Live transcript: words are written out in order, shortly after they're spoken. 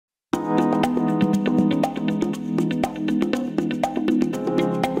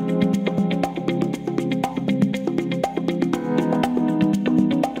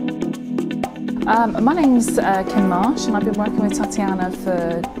My name's Kim Marsh and I've been working with Tatiana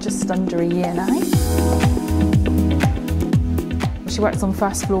for just under a year now. She works on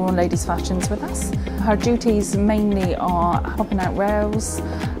first floor and ladies' fashions with us. Her duties mainly are popping out rails,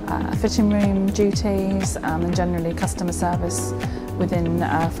 fitting room duties and generally customer service within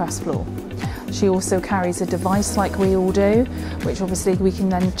first floor. She also carries a device like we all do, which obviously we can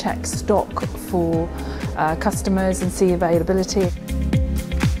then check stock for customers and see availability.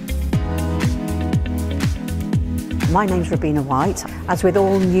 My name's Robina White. As with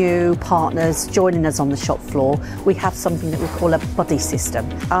all new partners joining us on the shop floor, we have something that we call a buddy system.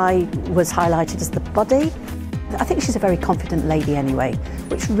 I was highlighted as the buddy. I think she's a very confident lady anyway,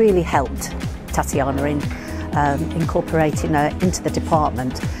 which really helped Tatiana in incorporating her into the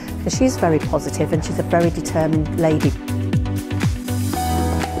department, because she's very positive and she's a very determined lady.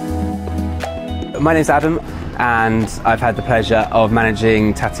 My name's Adam and I've had the pleasure of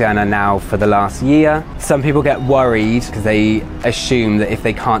managing Tatiana now for the last year. Some people get worried because they assume that if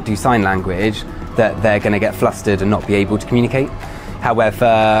they can't do sign language that they're going to get flustered and not be able to communicate.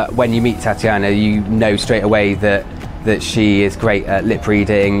 However, when you meet Tatiana, you know straight away that she is great at lip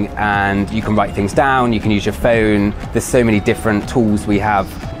reading and you can write things down, you can use your phone. There's so many different tools we have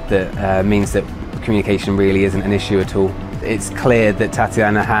that means that communication really isn't an issue at all. It's clear that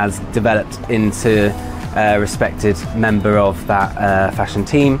Tatiana has developed into a respected member of that fashion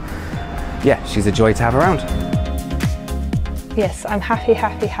team. Yeah, she's a joy to have around. Yes, I'm happy,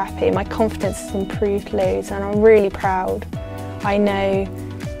 happy, happy. My confidence has improved loads and I'm really proud. I know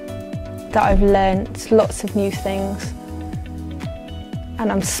that I've learnt lots of new things and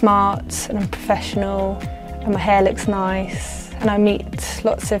I'm smart and I'm professional and my hair looks nice and I meet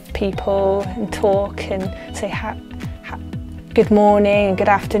lots of people and talk and say good morning and good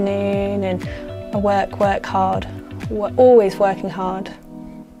afternoon, and I work hard. We're always working hard.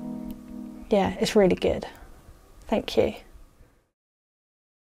 Yeah, it's really good. Thank you.